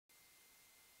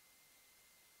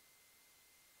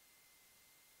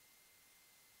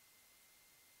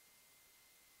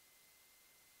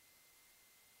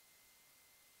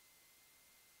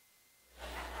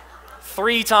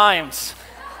3 times.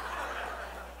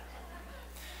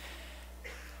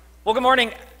 Well, good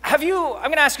morning. I'm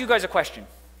going to ask you guys a question.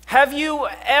 Have you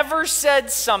ever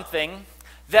said something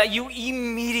that you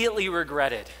immediately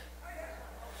regretted?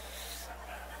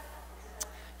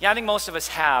 Yeah, I think most of us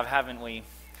have, haven't we?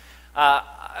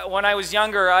 When I was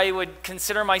younger, I would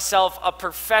consider myself a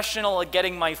professional at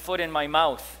getting my foot in my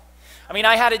mouth. I mean,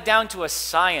 I had it down to a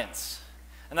science.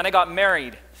 And then I got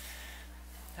married,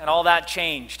 and all that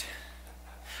changed.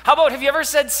 How about, have you ever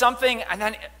said something, and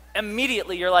then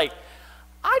immediately you're like,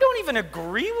 I don't even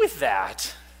agree with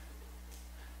that.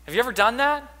 Have you ever done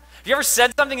that? Have you ever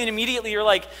said something and immediately you're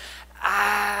like,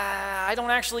 I don't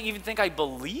actually even think I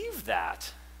believe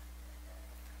that?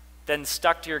 Then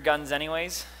stuck to your guns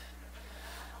anyways?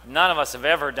 None of us have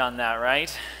ever done that,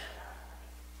 right?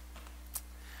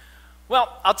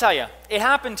 Well, I'll tell you, it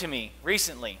happened to me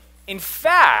recently. In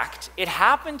fact, it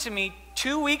happened to me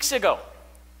 2 weeks ago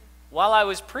while I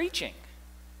was preaching.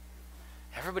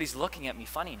 Everybody's looking at me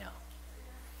funny now.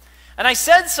 And I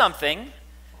said something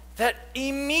that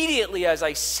immediately as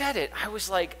I said it, I was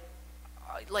like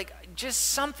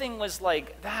just something was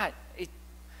like that.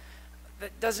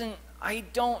 That doesn't, I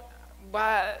don't,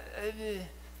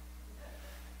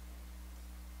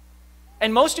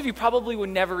 and most of you probably would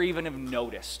never even have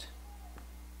noticed.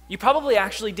 You probably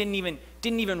actually didn't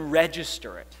even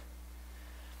register it.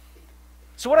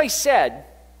 So what I said,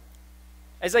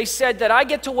 as I said that I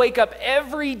get to wake up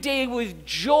every day with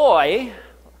joy.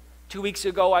 2 weeks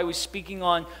ago, I was speaking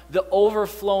on the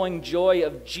overflowing joy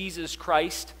of Jesus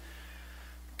Christ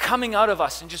coming out of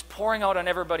us and just pouring out on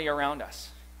everybody around us.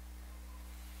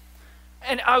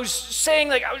 And I was saying,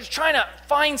 like, I was trying to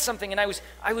find something, and I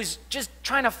was just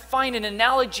trying to find an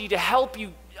analogy to help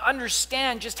you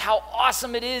understand just how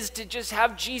awesome it is to just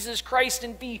have Jesus Christ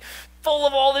and be full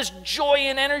of all this joy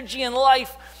and energy and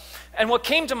life. And what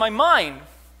came to my mind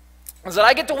was that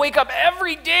I get to wake up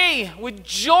every day with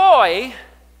joy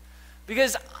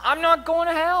because I'm not going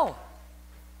to hell.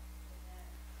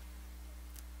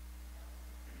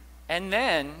 And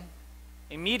then,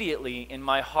 immediately, in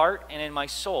my heart and in my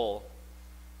soul,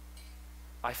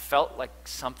 I felt like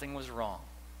something was wrong.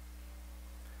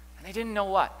 And I didn't know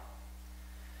what.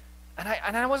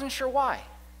 And I wasn't sure why.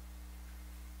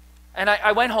 And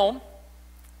I went home,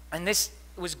 and this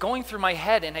was going through my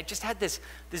head, and I just had this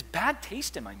bad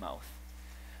taste in my mouth.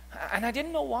 And I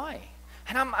didn't know why.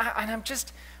 And I'm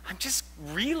just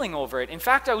reeling over it. In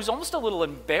fact, I was almost a little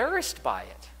embarrassed by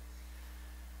it.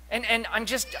 And I'm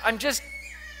just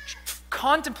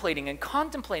contemplating and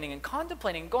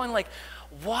going like,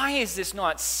 why is this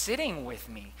not sitting with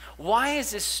me? Why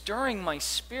is this stirring my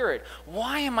spirit?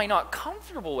 Why am I not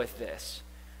comfortable with this?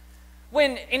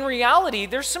 When in reality,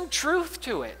 there's some truth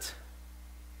to it.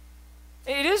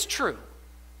 It is true.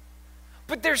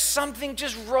 But there's something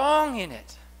just wrong in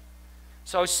it.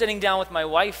 So I was sitting down with my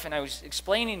wife and I was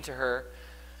explaining to her,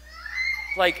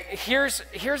 like, here's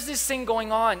this thing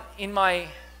going on in my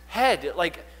head,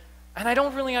 like, and I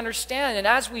don't really understand. And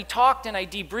as we talked and I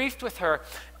debriefed with her,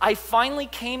 I finally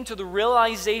came to the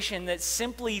realization that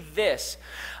simply this: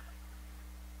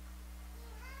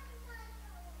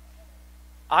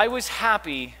 I was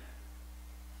happy,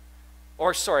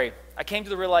 or sorry, I came to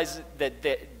the realization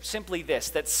that simply this,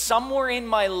 that somewhere in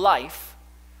my life,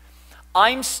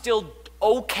 I'm still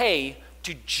okay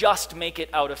to just make it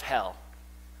out of hell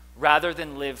rather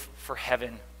than live for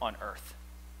heaven on earth.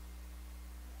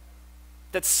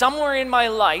 That somewhere in my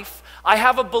life, I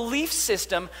have a belief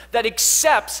system that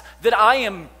accepts that I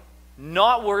am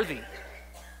not worthy,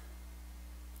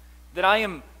 that I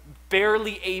am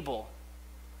barely able,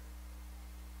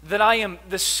 that I am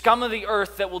the scum of the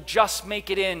earth that will just make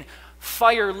it in,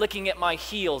 fire licking at my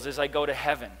heels as I go to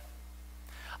heaven.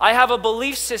 I have a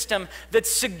belief system that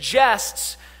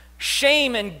suggests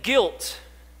shame and guilt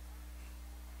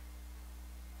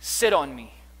sit on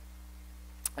me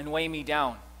and weigh me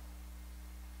down.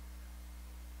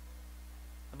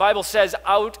 The Bible says,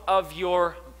 out of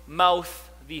your mouth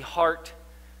the heart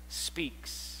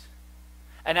speaks.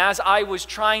 And as I was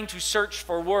trying to search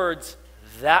for words,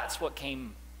 that's what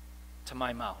came to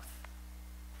my mouth.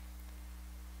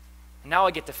 And now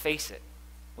I get to face it,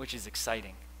 which is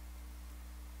exciting.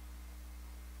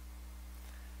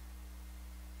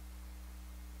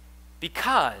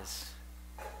 Because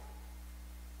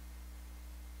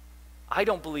I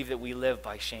don't believe that we live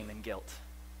by shame and guilt.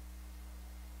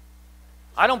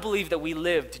 I don't believe that we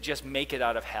live to just make it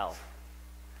out of hell.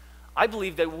 I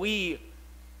believe that we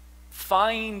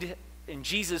find, and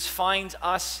Jesus finds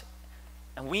us,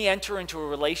 and we enter into a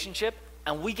relationship,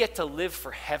 and we get to live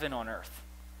for heaven on earth.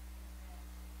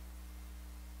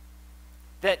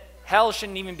 That Hell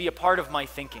shouldn't even be a part of my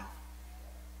thinking.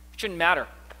 It shouldn't matter.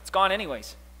 It's gone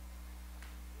anyways.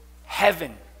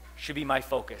 Heaven should be my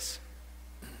focus.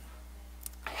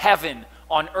 Heaven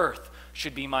on earth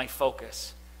should be my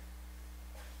focus.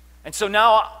 And so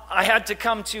now I had to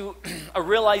come to a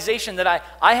realization that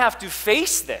I have to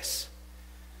face this.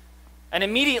 And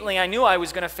immediately I knew I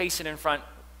was going to face it in front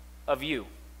of you.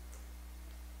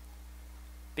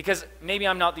 Because maybe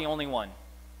I'm not the only one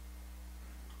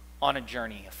on a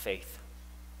journey of faith.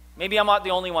 Maybe I'm not the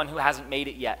only one who hasn't made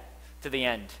it yet to the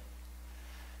end.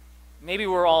 Maybe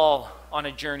we're all on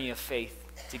a journey of faith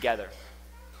together.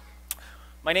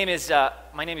 My name is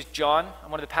John. I'm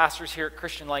one of the pastors here at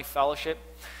Christian Life Fellowship.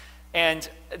 And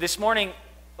this morning,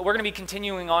 we're going to be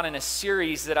continuing on in a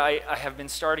series that I have been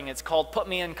starting. It's called Put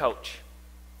Me In, Coach.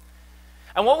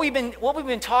 And what we've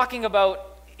been talking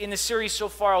about in the series so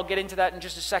far, I'll get into that in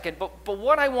just a second, but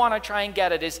what I want to try and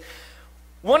get at is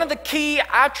one of the key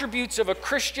attributes of a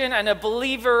Christian and a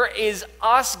believer is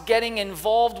us getting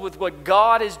involved with what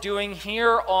God is doing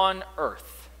here on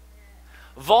earth.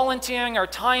 Volunteering our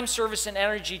time, service, and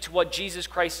energy to what Jesus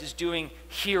Christ is doing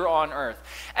here on earth.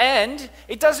 And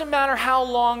it doesn't matter how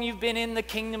long you've been in the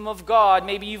kingdom of God.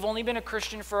 Maybe you've only been a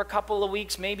Christian for a couple of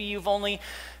weeks. Maybe you've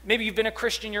been a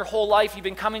Christian your whole life. You've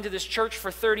been coming to this church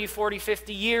for 30, 40,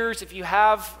 50 years. If you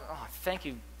have, thank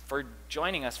you for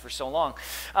joining us for so long.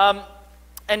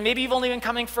 And maybe you've only been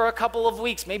coming for a couple of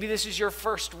weeks. Maybe this is your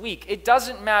first week. It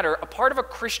doesn't matter. A part of a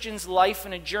Christian's life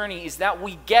and a journey is that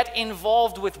we get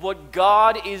involved with what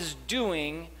God is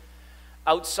doing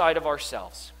outside of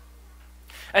ourselves.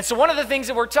 And so one of the things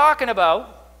that we're talking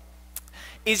about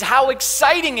is how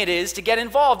exciting it is to get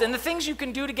involved. And the things you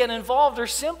can do to get involved are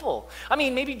simple. I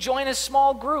mean, maybe join a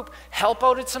small group. Help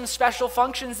out at some special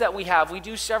functions that we have. We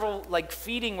do several, like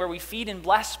feeding, where we feed and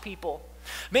bless people.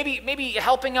 Maybe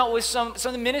helping out with some of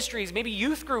the ministries. Maybe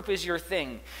youth group is your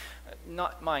thing.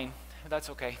 Not mine. That's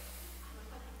okay.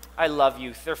 I love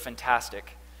youth. They're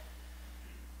fantastic.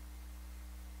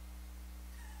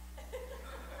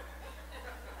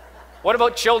 What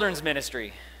about children's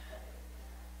ministry?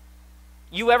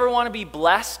 You ever want to be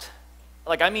blessed?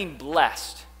 Like, I mean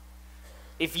blessed.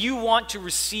 If you want to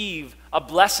receive a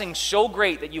blessing so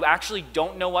great that you actually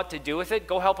don't know what to do with it,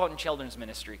 go help out in children's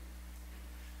ministry.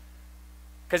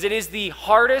 Because it is the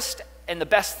hardest and the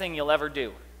best thing you'll ever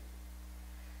do.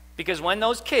 Because when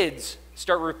those kids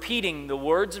start repeating the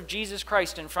words of Jesus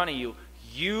Christ in front of you,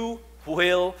 you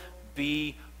will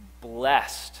be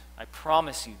blessed. I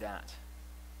promise you that.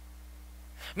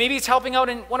 Maybe it's helping out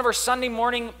in one of our Sunday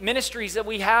morning ministries that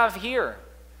we have here.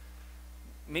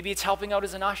 Maybe it's helping out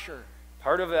as an usher,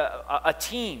 part of a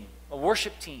team, a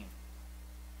worship team.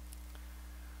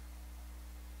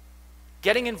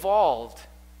 Getting involved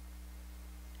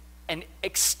and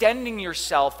extending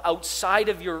yourself outside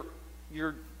of your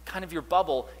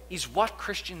bubble is what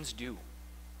Christians do.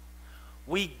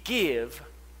 We give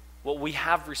what we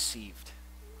have received,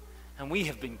 and we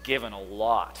have been given a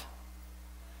lot.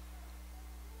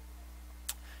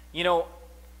 You know,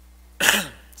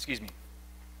 excuse me.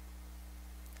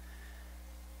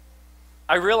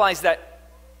 I realize that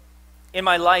in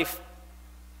my life,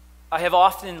 I have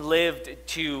often lived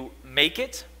to make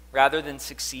it rather than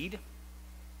succeed.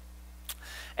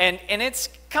 And it's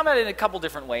come out in a couple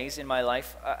different ways in my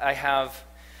life. I have,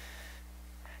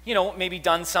 maybe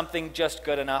done something just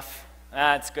good enough.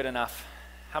 It's good enough.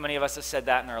 How many of us have said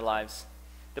that in our lives?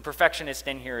 The perfectionist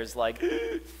in here is like,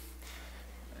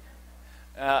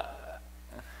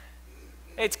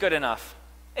 it's good enough.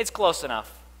 It's close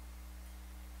enough.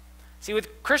 See,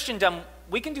 with Christendom,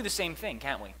 we can do the same thing,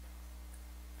 can't we?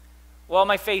 Well,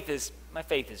 my faith is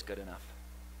good enough.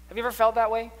 Have you ever felt that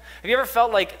way? Have you ever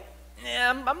felt like,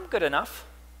 I'm good enough.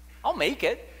 I'll make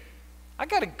it. I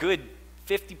got a good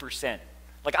 50%.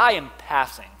 Like, I am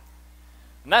passing.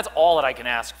 And that's all that I can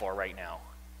ask for right now.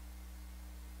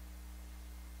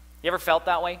 You ever felt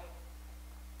that way?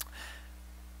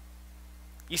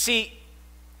 You see,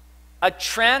 a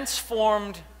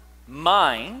transformed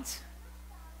mind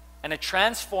and a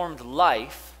transformed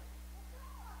life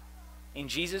in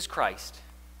Jesus Christ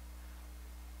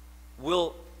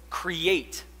will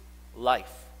create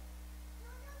life.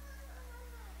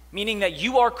 Meaning that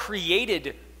you are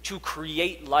created to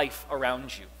create life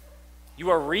around you. You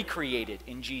are recreated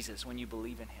in Jesus when you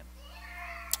believe in him.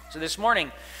 So this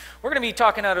morning, we're going to be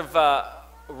talking out of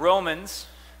Romans.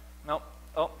 Nope.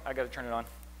 Oh, I got to turn it on.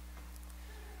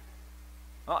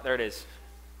 Oh, there it is.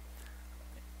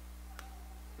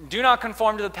 Do not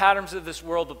conform to the patterns of this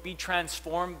world, but be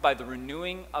transformed by the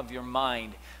renewing of your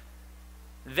mind.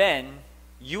 Then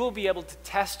you will be able to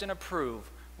test and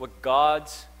approve what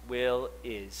God's will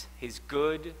is, his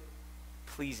good,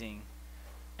 pleasing,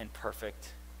 and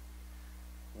perfect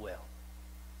will.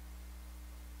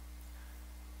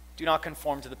 Do not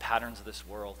conform to the patterns of this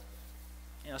world.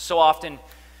 So often,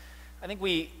 I think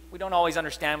we don't always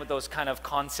understand what those kind of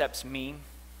concepts mean.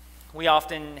 We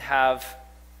often have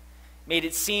made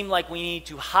it seem like we need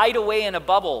to hide away in a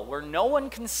bubble where no one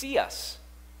can see us.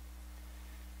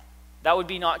 That would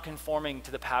be not conforming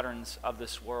to the patterns of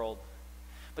this world.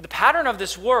 But the pattern of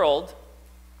this world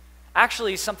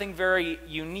actually is something very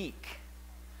unique.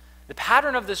 The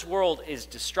pattern of this world is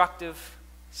destructive,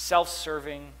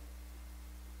 self-serving,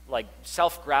 like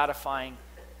self-gratifying.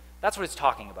 That's what it's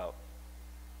talking about.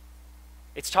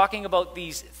 It's talking about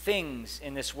these things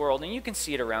in this world, and you can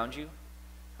see it around you.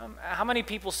 How many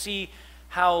people see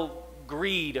how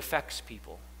greed affects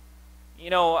people?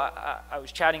 I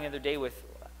was chatting the other day with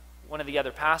one of the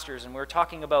other pastors, and we were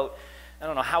talking about, I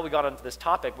don't know how we got onto this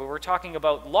topic, but we were talking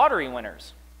about lottery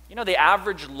winners. The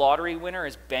average lottery winner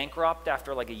is bankrupt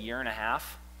after like a year and a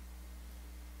half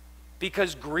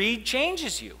because greed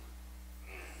changes you,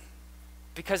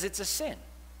 because it's a sin.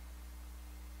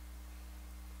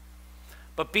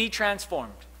 But be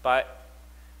transformed.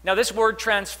 Now this word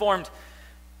transformed,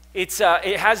 there's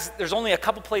only a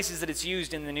couple places that it's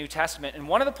used in the New Testament, and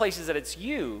one of the places that it's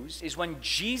used is when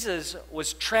Jesus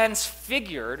was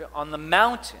transfigured on the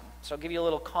mountain. So I'll give you a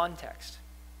little context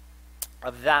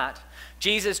of that.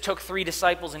 Jesus took 3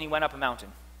 disciples and he went up a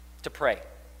mountain to pray.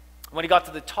 When he got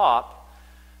to the top,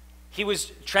 he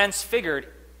was transfigured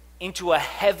into a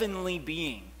heavenly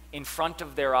being in front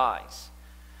of their eyes.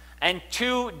 And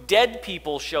 2 dead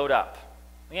people showed up.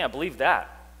 Yeah, believe that.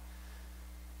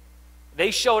 They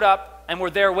showed up and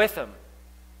were there with him.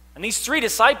 And these 3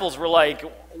 disciples were like,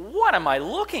 what am I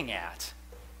looking at?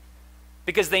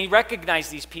 Because they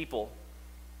recognized these people.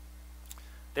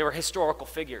 They were historical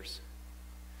figures.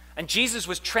 And Jesus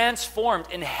was transformed,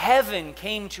 and heaven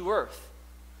came to earth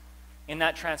in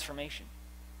that transformation.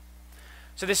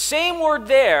 So the same word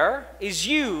there is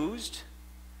used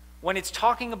when it's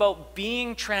talking about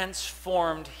being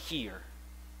transformed here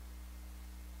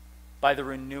by the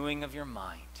renewing of your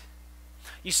mind.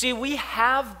 You see, we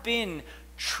have been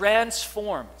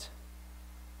transformed.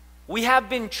 We have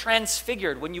been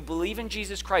transfigured. When you believe in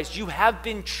Jesus Christ, you have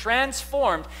been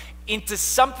transformed into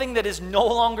something that is no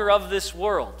longer of this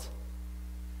world.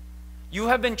 You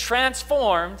have been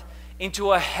transformed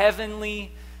into a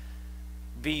heavenly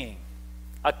being,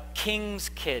 a king's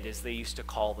kid, as they used to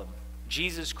call them.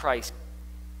 Jesus Christ,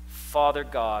 Father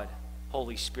God,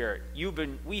 Holy Spirit.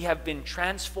 We have been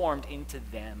transformed into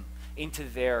them, into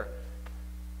their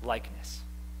likeness.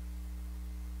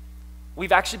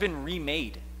 We've actually been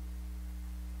remade.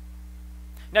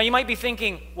 Now you might be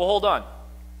thinking, well, hold on.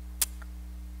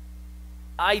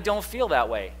 I don't feel that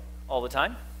way all the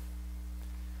time.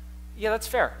 Yeah, that's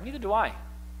fair. Neither do I.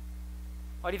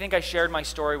 Why do you think I shared my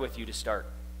story with you to start?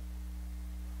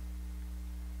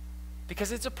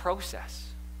 Because it's a process.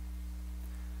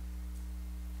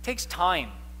 It takes time.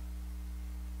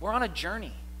 We're on a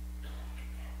journey.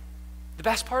 The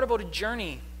best part about a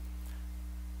journey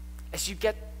is you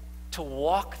get to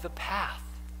walk the path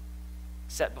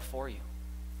set before you.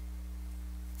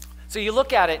 So you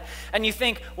look at it and you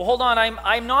think, well, hold on,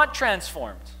 I'm not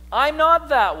transformed. I'm not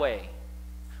that way.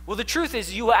 Well, the truth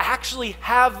is you actually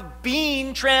have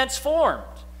been transformed.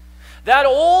 That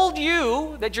old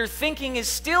you that you're thinking is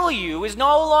still you is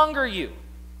no longer you.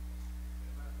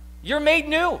 You're made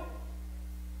new.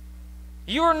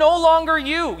 You're no longer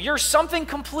you. You're something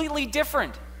completely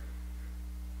different.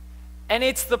 And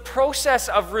it's the process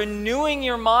of renewing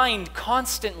your mind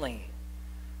constantly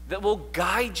that will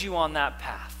guide you on that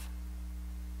path.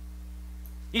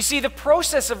 You see, the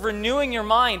process of renewing your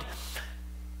mind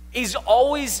is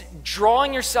always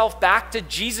drawing yourself back to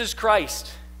Jesus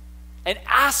Christ and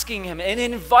asking him and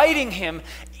inviting him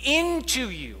into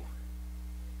you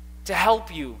to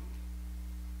help you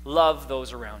love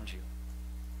those around you.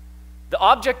 The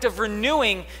object of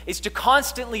renewing is to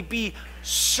constantly be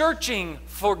searching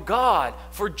for God,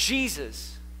 for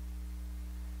Jesus.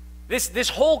 This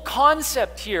whole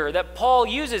concept here that Paul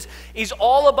uses is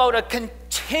all about a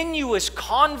continuous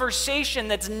conversation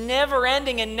that's never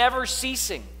ending and never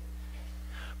ceasing.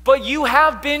 But you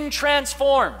have been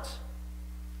transformed.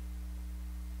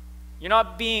 You're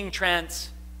not being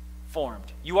transformed.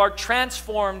 You are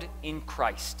transformed in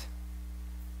Christ.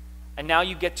 And now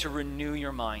you get to renew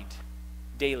your mind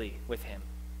daily with him.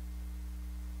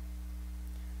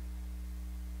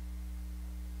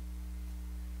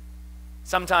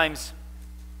 Sometimes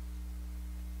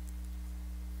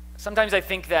I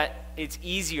think that it's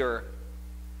easier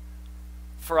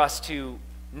for us to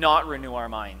not renew our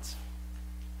minds.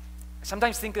 I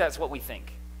sometimes think that's what we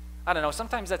think. I don't know,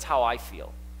 sometimes that's how I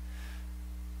feel.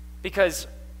 Because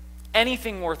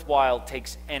anything worthwhile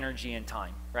takes energy and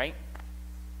time, right?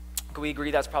 Can we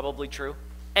agree that's probably true?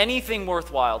 Anything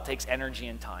worthwhile takes energy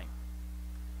and time.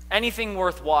 Anything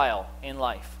worthwhile in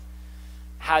life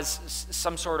has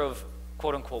some sort of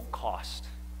quote-unquote cost.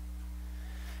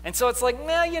 And so it's like,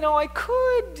 I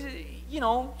could,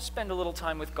 spend a little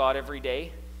time with God every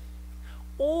day.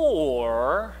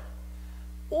 Or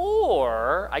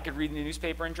I could read the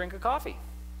newspaper and drink a coffee.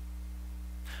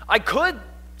 I could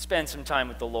spend some time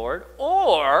with the Lord,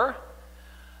 or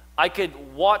I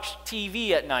could watch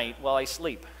TV at night while I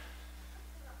sleep.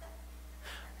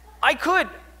 I could,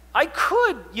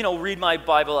 read my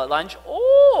Bible at lunch,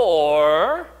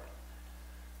 or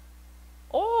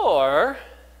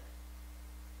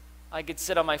I could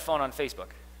sit on my phone on Facebook.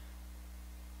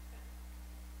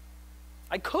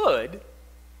 I could,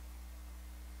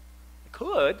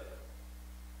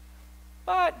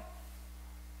 but,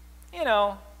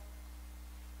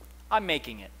 I'm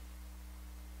making it.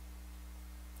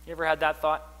 You ever had that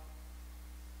thought?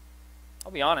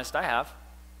 I'll be honest, I have.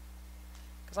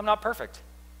 Because I'm not perfect.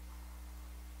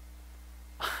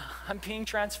 I'm being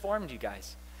transformed, you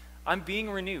guys. I'm being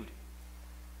renewed.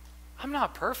 I'm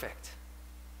not perfect.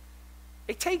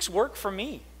 It takes work for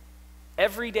me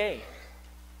every day.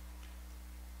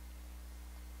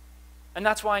 And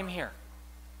that's why I'm here,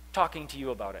 talking to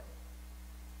you about it.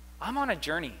 I'm on a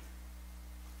journey.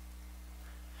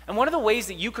 And one of the ways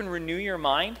that you can renew your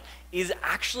mind is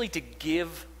actually to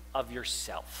give of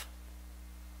yourself.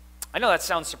 I know that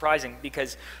sounds surprising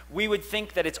because we would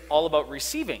think that it's all about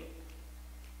receiving.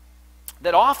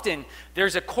 That often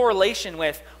there's a correlation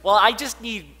with, well, I just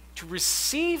need to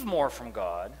receive more from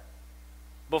God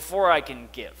before I can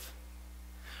give.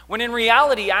 When in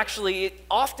reality, actually, it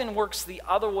often works the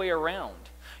other way around.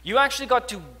 You actually got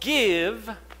to give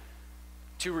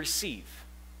to receive.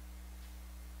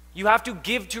 You have to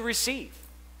give to receive.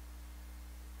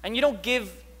 And you don't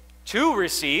give to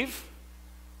receive.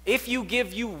 If you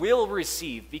give, you will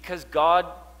receive, because God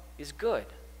is good.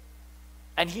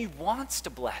 And He wants to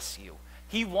bless you.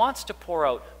 He wants to pour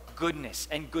out goodness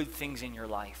and good things in your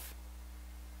life.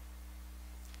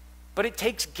 But it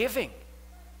takes giving.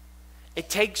 It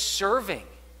takes serving.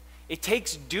 It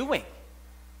takes doing.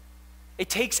 It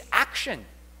takes action.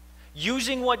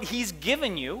 Using what He's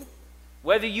given you,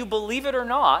 whether you believe it or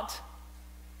not,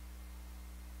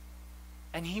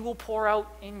 and He will pour out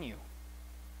in you.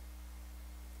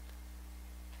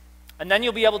 And then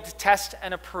you'll be able to test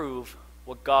and approve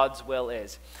what God's will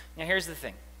is. Now here's the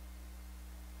thing.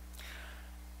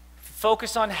 If you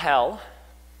focus on hell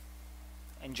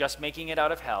and just making it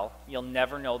out of hell, you'll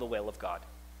never know the will of God.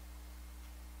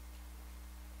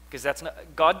 Because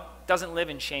God doesn't live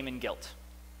in shame and guilt.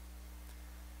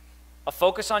 A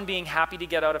focus on being happy to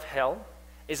get out of hell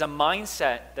is a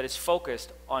mindset that is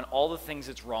focused on all the things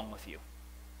that's wrong with you.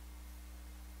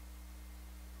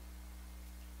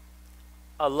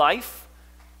 A life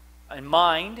and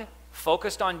mind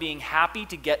focused on being happy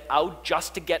to get out,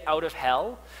 just to get out of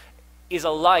hell, is a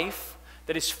life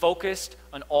that is focused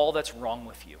on all that's wrong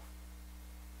with you.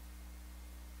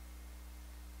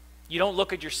 You don't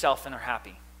look at yourself and are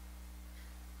happy.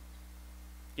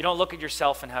 You don't look at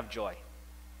yourself and have joy.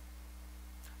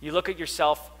 You look at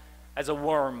yourself as a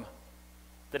worm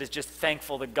that is just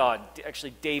thankful to God.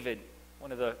 Actually, David,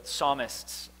 one of the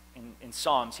psalmists in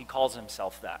Psalms, he calls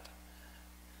himself that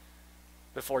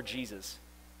before Jesus.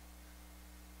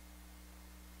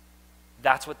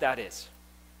 That's what that is.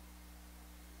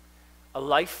 A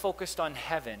life focused on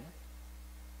heaven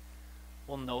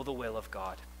will know the will of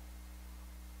God.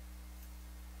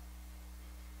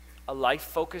 A life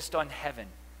focused on heaven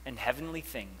and heavenly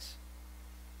things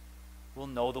will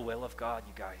know the will of God,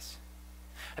 you guys.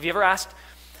 Have you ever asked,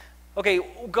 okay,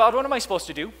 God, what am I supposed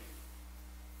to do?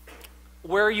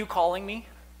 Where are you calling me?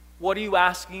 What are you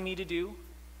asking me to do?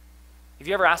 Have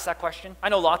you ever asked that question? I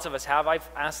know lots of us have. I've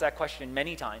asked that question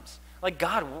many times. Like,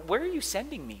 God, where are you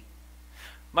sending me?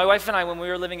 My wife and I, when we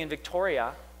were living in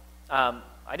Victoria, I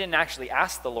didn't actually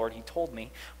ask the Lord, He told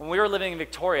me. When we were living in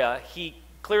Victoria, He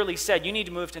clearly said, you need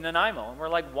to move to Nanaimo. And we're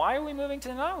like, why are we moving to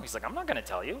Nanaimo? He's like, I'm not going to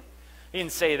tell you. He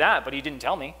didn't say that, but He didn't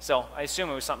tell me. So I assume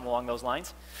it was something along those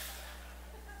lines.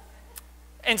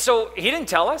 And so He didn't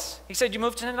tell us. He said, you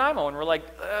moved to Nanaimo. And we're like,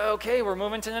 okay, we're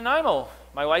moving to Nanaimo.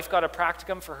 My wife got a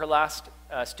practicum for her last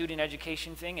student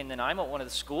education thing in Nanaimo at one of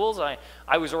the schools.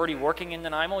 I was already working in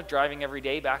Nanaimo, driving every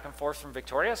day back and forth from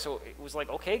Victoria. So it was like,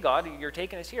 okay, God, you're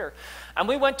taking us here. And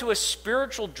we went to a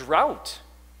spiritual drought.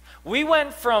 We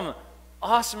went from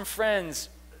awesome friends,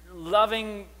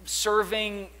 loving,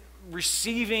 serving,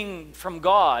 receiving from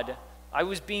God, I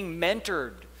was being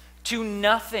mentored to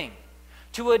nothing,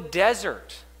 to a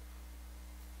desert.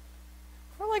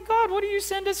 We're like, God, what do you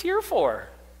send us here for?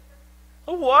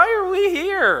 Why are we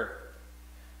here?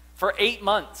 For 8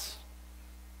 months.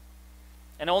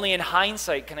 And only in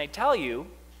hindsight can I tell you,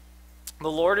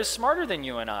 the Lord is smarter than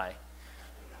you and I.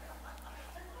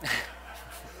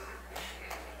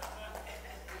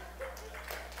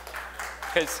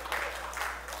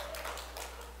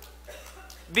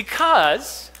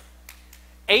 Because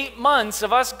 8 months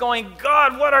of us going,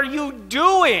 God, what are you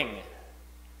doing?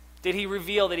 Did he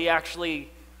reveal that he actually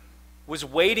was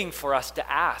waiting for us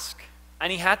to ask.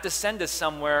 And he had to send us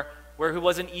somewhere where it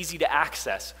wasn't easy to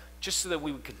access, just so that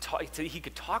he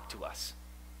could talk to us.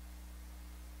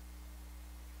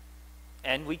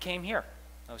 And we came here.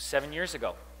 That was 7 years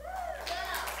ago.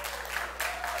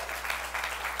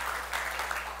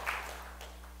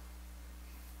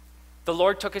 The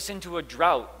Lord took us into a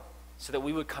drought so that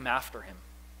we would come after him,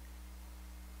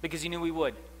 because he knew we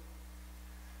would.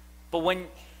 But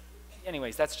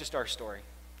anyways, that's just our story.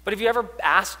 But have you ever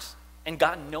asked and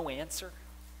gotten no answer?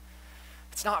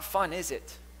 It's not fun, is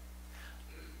it?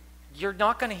 You're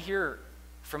not going to hear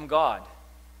from God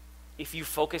if you're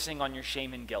focusing on your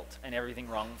shame and guilt and everything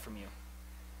wrong from you.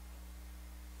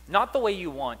 Not the way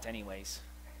you want, anyways.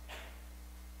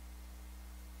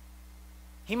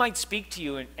 He might speak to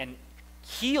you and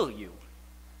heal you.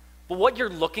 But what you're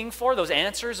looking for, those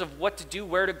answers of what to do,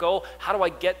 where to go, how do I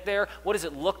get there, what does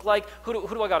it look like, who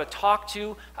do I got to talk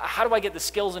to, how do I get the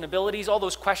skills and abilities, all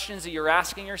those questions that you're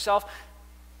asking yourself,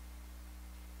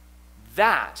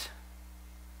 that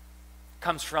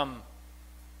comes from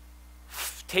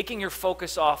taking your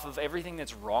focus off of everything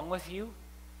that's wrong with you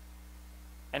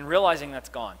and realizing that's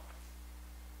gone.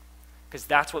 Because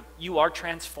that's what, you are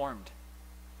transformed.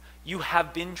 You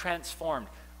have been transformed.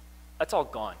 That's all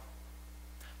gone.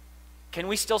 Can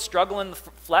we still struggle in the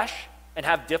flesh and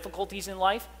have difficulties in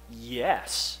life?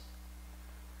 Yes.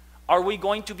 Are we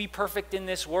going to be perfect in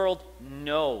this world?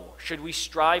 No. Should we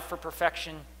strive for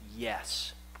perfection?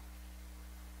 Yes.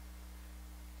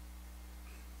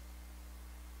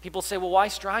 People say, well, why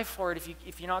strive for it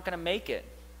if you're not going to make it?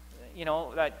 You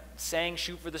know, that saying,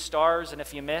 shoot for the stars, and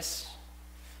if you miss,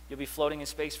 you'll be floating in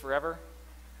space forever.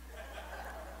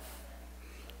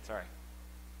 Sorry.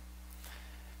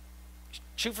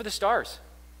 Shoot for the stars.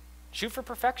 Shoot for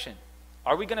perfection.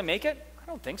 Are we going to make it? I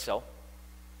don't think so.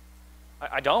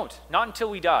 I don't. Not until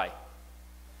we die.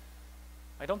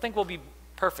 I don't think we'll be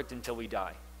perfect until we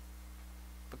die.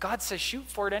 But God says shoot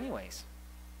for it anyways.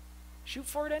 Shoot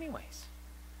for it anyways.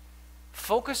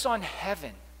 Focus on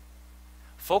heaven.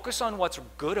 Focus on what's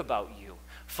good about you.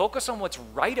 Focus on what's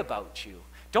right about you.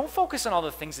 Don't focus on all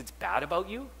the things that's bad about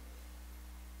you.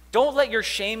 Don't let your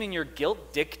shame and your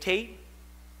guilt dictate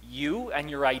you and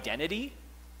your identity.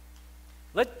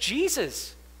 Let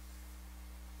Jesus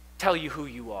tell you who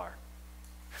you are.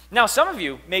 Now, some of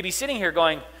you may be sitting here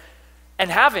going and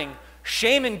having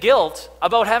shame and guilt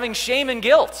about having shame and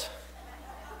guilt.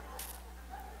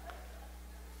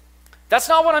 That's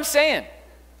not what I'm saying.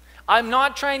 I'm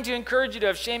not trying to encourage you to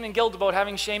have shame and guilt about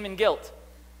having shame and guilt.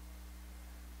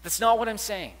 That's not what I'm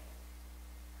saying.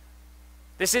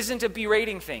 This isn't a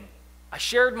berating thing. I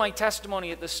shared my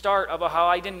testimony at the start about how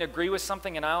I didn't agree with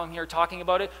something, and now I'm here talking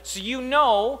about it. So you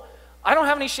know I don't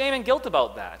have any shame and guilt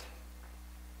about that.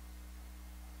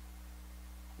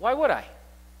 Why would I?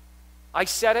 I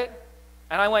said it,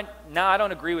 and I went, nah, I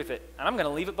don't agree with it, and I'm going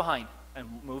to leave it behind and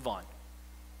move on.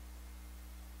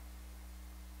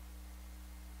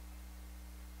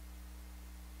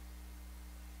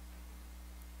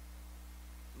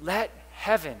 Let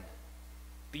heaven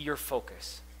be your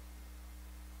focus.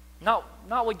 Not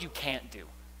what you can't do.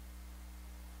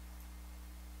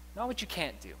 Not what you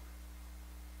can't do.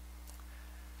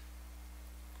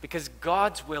 Because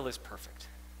God's will is perfect.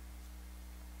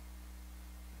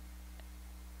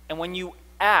 And when you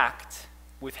act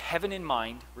with heaven in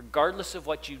mind, regardless of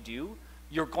what you do,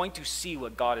 you're going to see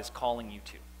what God is calling you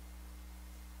to.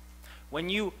 When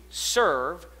you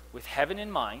serve with heaven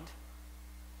in mind,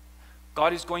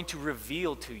 God is going to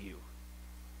reveal to you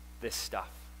this stuff.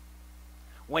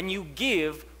 When you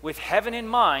give with heaven in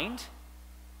mind,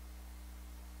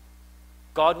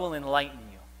 God will enlighten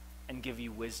you and give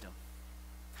you wisdom.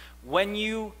 When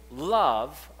you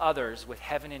love others with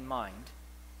heaven in mind,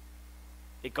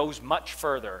 it goes much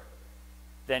further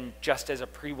than just as a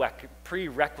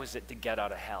prerequisite to get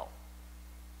out of hell.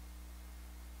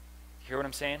 Hear what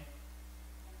I'm saying?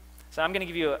 So I'm going to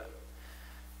give you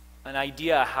an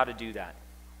idea how to do that.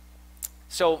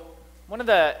 So one of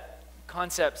the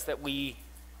concepts that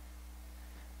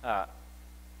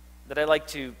that I like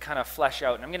to kind of flesh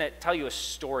out. And I'm going to tell you a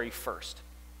story first.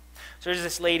 So there's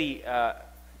this lady,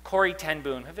 Corrie ten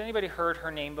Boom. Have anybody heard her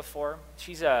name before?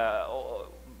 She's now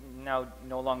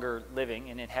no longer living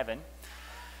and in heaven.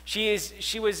 She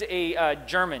was a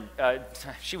German.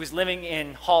 She was living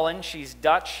in Holland. She's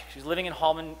Dutch. She was living in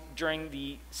Holland during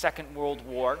the Second World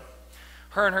War.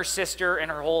 Her and her sister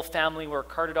and her whole family were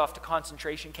carted off to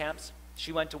concentration camps.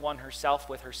 She went to one herself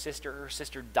with her sister. Her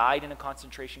sister died in a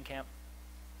concentration camp.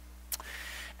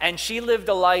 And she lived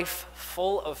a life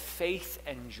full of faith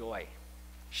and joy.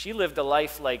 She lived a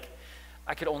life like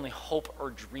I could only hope or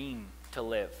dream to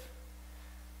live.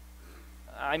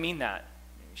 I mean that.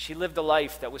 She lived a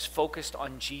life that was focused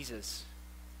on Jesus.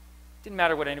 Didn't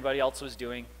matter what anybody else was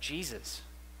doing. Jesus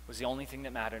was the only thing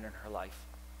that mattered in her life.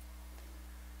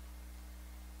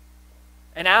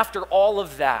 And after all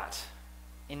of that,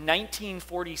 in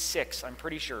 1946, I'm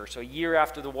pretty sure, so a year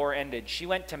after the war ended, she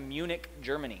went to Munich,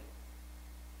 Germany,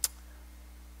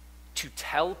 to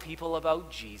tell people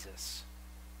about Jesus.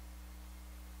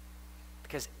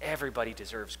 Because everybody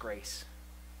deserves grace.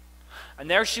 And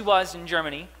there she was in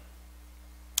Germany,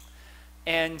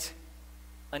 and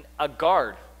a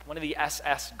guard, one of the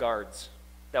SS guards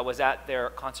that was at their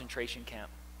concentration camp,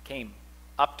 came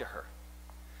up to her.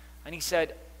 And he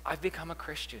said, "I've become a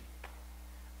Christian.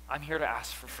 I'm here to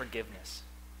ask for forgiveness."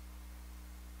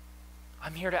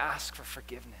 "I'm here to ask for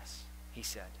forgiveness," he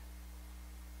said.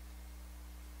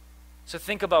 So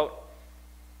think about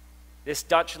this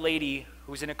Dutch lady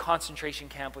who was in a concentration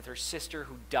camp with her sister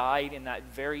who died in that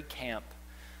very camp.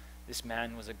 This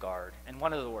man was a guard, and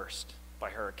one of the worst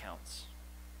by her accounts.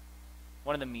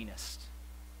 One of the meanest,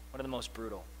 one of the most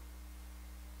brutal.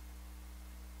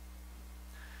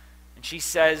 And she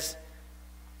says,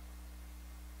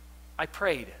 "I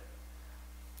prayed,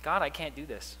 God, I can't do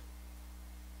this.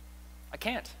 I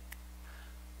can't.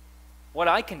 What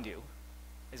I can do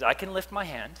is I can lift my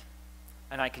hand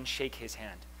and I can shake his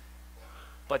hand.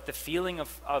 But the feeling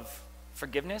of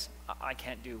forgiveness, I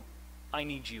can't do. I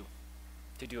need you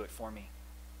to do it for me.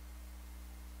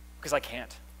 Because I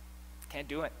can't. Can't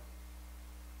do it."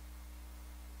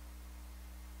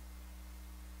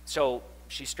 So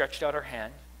she stretched out her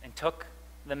hand and took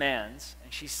the man's,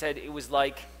 and she said it was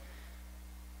like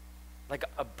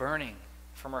a burning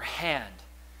from her hand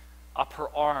up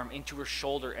her arm into her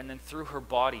shoulder and then through her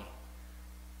body.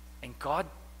 And God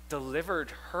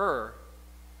delivered her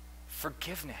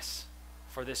forgiveness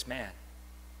for this man.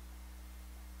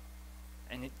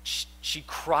 And she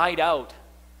cried out,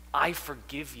 "I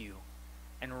forgive you,"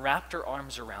 and wrapped her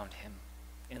arms around him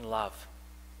in love.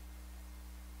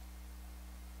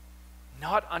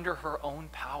 Not under her own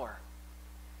power.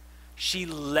 She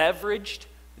leveraged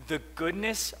the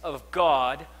goodness of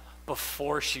God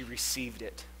before she received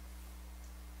it.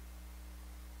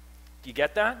 Do you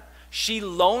get that? She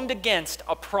loaned against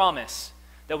a promise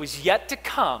that was yet to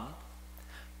come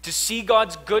to see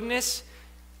God's goodness,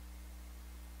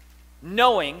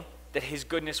 knowing that his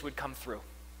goodness would come through.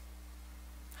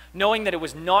 Knowing that it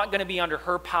was not going to be under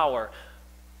her power,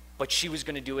 but she was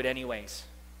going to do it anyways.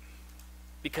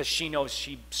 Because she knows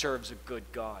she serves a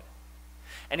good God.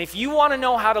 And if you want to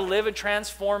know how to live a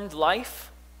transformed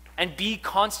life and be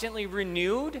constantly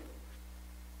renewed,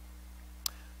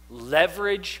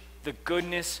 leverage the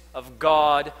goodness of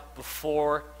God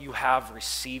before you have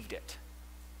received it.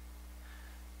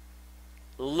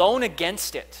 Loan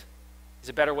against it is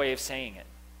a better way of saying it.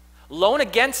 Loan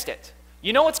against it.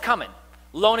 You know what's coming.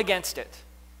 Loan against it.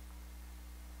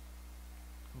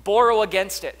 Borrow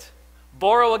against it.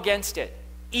 Borrow against it.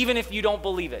 Even if you don't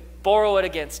believe it, borrow it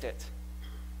against it.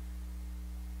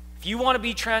 If you want to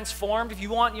be transformed, if you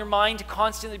want your mind to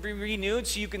constantly be renewed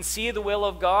so you can see the will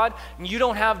of God, and you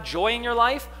don't have joy in your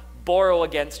life, borrow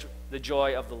against the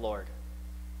joy of the Lord.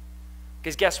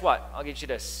 Because guess what? I'll get you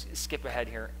to skip ahead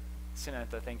here.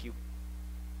 Samantha, thank you.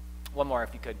 One more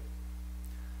if you could.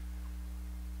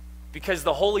 Because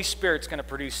the Holy Spirit's going to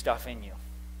produce stuff in you.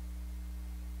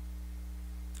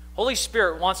 Holy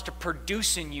Spirit wants to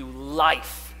produce in you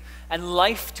life, and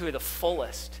life to the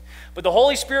fullest. But the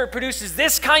Holy Spirit produces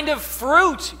this kind of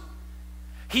fruit.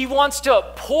 He wants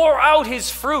to pour out his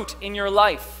fruit in your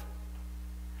life.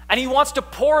 And he wants to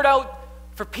pour it out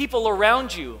for people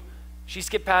around you. She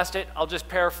skipped past it. I'll just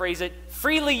paraphrase it.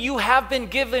 Freely you have been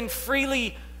given,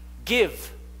 freely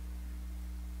give.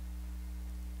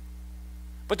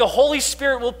 But the Holy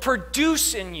Spirit will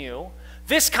produce in you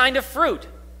this kind of fruit.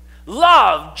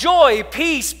 Love, joy,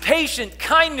 peace, patience,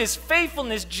 kindness,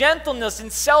 faithfulness, gentleness,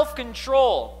 and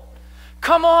self-control.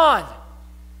 Come on.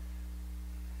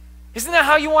 Isn't that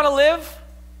how you want to live?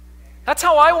 That's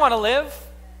how I want to live.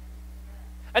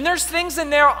 And there's things in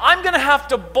there I'm going to have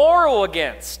to borrow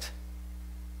against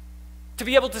to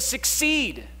be able to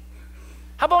succeed.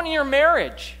 How about in your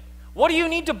marriage? What do you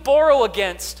need to borrow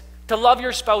against to love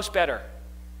your spouse better?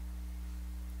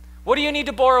 What do you need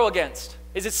to borrow against?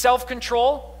 Is it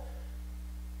self-control?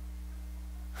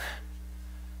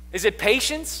 Is it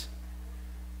patience?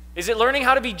 Is it learning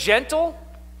how to be gentle?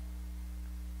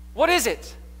 What is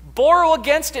it? Borrow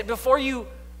against it before you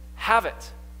have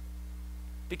it,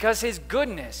 because His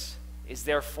goodness is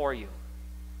there for you.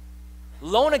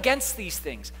 Loan against these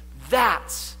things.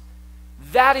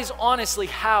 That is honestly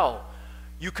how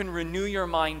you can renew your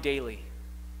mind daily.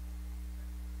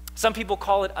 Some people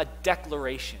call it a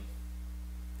declaration,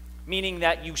 meaning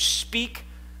that you speak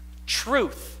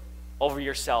truth over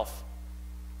yourself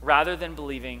rather than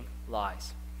believing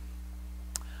lies.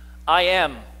 I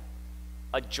am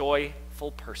a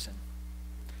joyful person.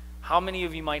 How many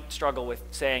of you might struggle with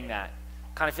saying that?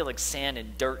 Kind of feel like sand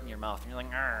and dirt in your mouth, and you're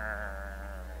like, "Arr."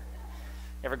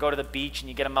 You ever go to the beach and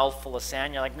you get a mouthful of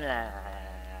sand, you're like, nah.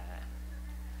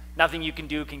 Nothing you can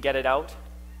do can get it out.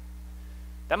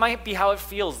 That might be how it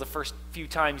feels the first few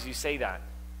times you say that.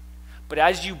 But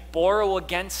as you borrow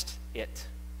against it,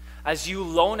 as you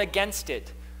loan against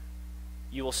it,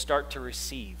 you will start to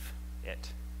receive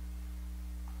it.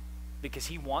 Because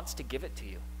He wants to give it to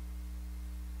you.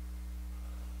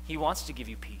 He wants to give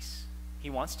you peace. He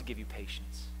wants to give you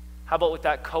patience. How about with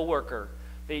that coworker?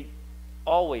 They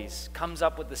always comes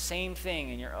up with the same thing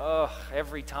and you're,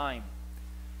 every time.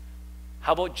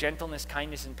 How about gentleness,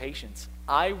 kindness, and patience?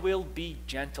 I will be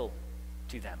gentle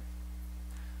to them.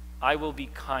 I will be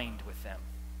kind with them.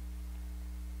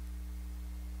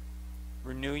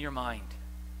 Renew your mind.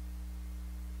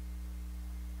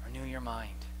 Renew your mind.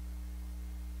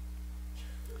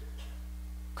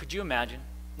 Could you imagine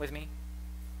with me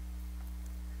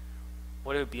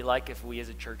what it would be like if we as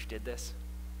a church did this?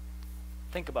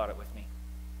 Think about it with me.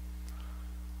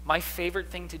 My favorite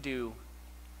thing to do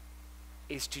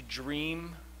is to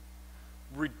dream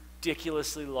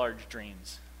ridiculously large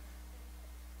dreams,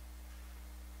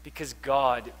 because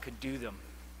God could do them.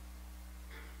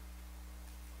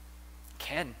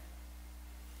 Can.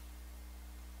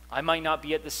 I might not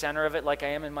be at the center of it like I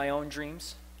am in my own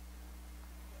dreams.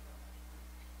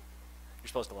 You're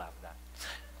supposed to laugh at that.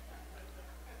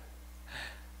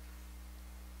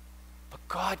 But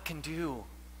God can do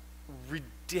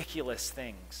ridiculous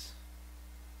things.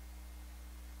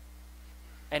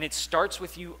 And it starts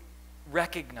with you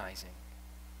recognizing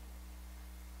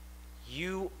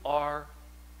you are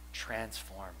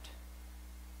transformed.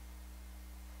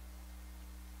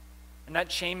 And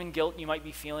that shame and guilt you might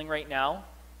be feeling right now,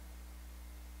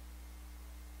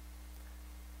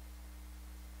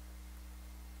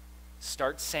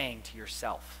 start saying to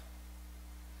yourself,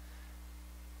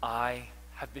 I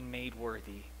have been made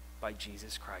worthy by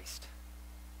Jesus Christ.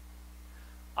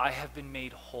 I have been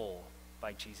made whole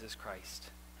by Jesus Christ.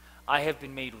 I have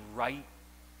been made right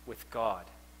with God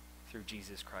through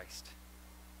Jesus Christ.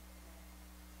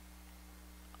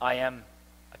 I am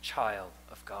a child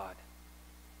of God.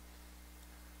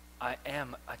 I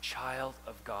am a child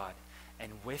of God.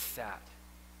 And with that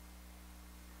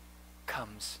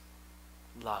comes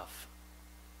love,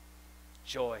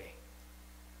 joy,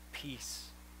 peace,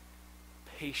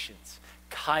 patience,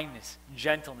 kindness,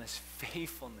 gentleness,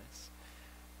 faithfulness,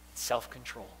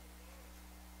 self-control.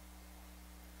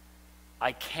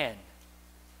 I can,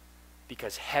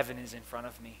 because heaven is in front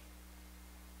of me.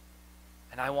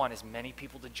 And I want as many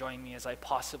people to join me as I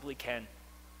possibly can.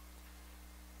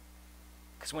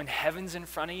 Because when heaven's in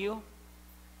front of you,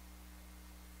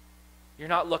 you're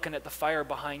not looking at the fire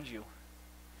behind you.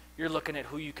 You're looking at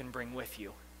who you can bring with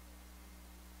you.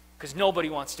 Because nobody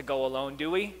wants to go alone,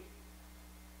 do we?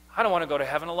 I don't want to go to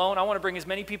heaven alone. I want to bring as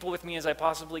many people with me as I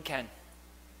possibly can.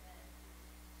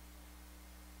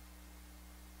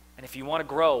 And if you want to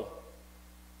grow,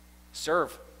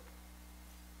 serve.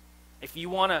 If you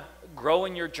want to grow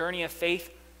in your journey of faith,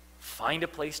 find a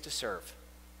place to serve,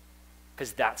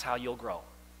 because that's how you'll grow.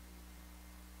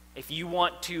 If you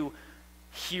want to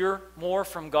hear more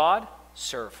from God,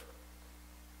 serve.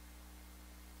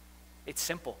 It's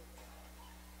simple.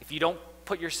 If you don't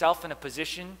put yourself in a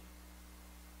position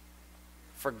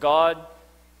for God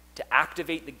to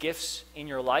activate the gifts in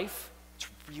your life, it's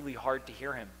really hard to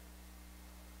hear Him.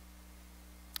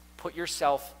 Put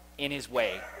yourself in His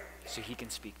way so He can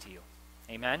speak to you.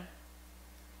 Amen?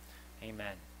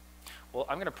 Amen. Well,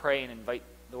 I'm going to pray and invite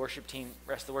the worship team,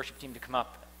 rest of the worship team to come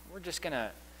up. We're going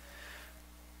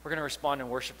to respond in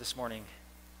worship this morning.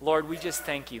 Lord, we just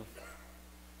thank you,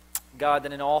 God,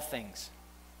 that in all things,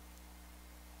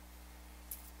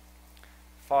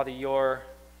 Father, your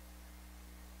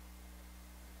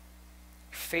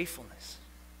faithfulness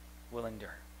will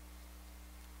endure.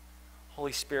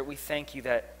 Holy Spirit, we thank you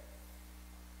that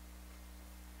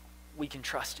we can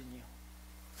trust in you.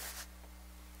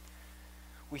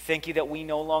 We thank you that we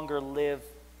no longer live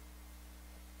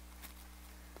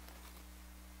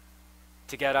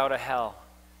to get out of hell,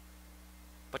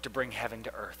 but to bring heaven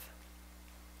to earth.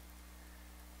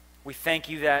 We thank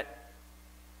you that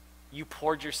you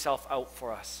poured yourself out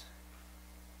for us,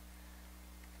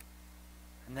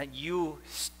 and that you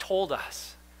told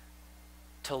us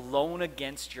to loan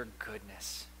against your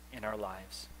goodness in our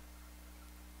lives.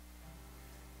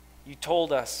 You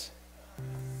told us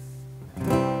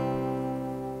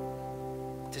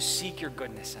to seek your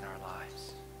goodness in our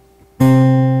lives.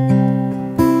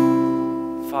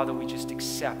 Father, we just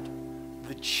accept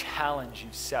the challenge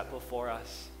you've set before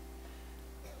us.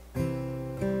 The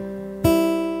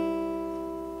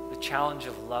challenge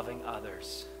of loving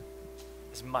others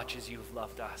as much as you've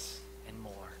loved us and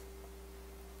more.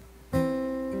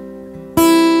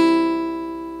 And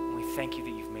we thank you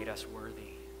that you've made us worthy.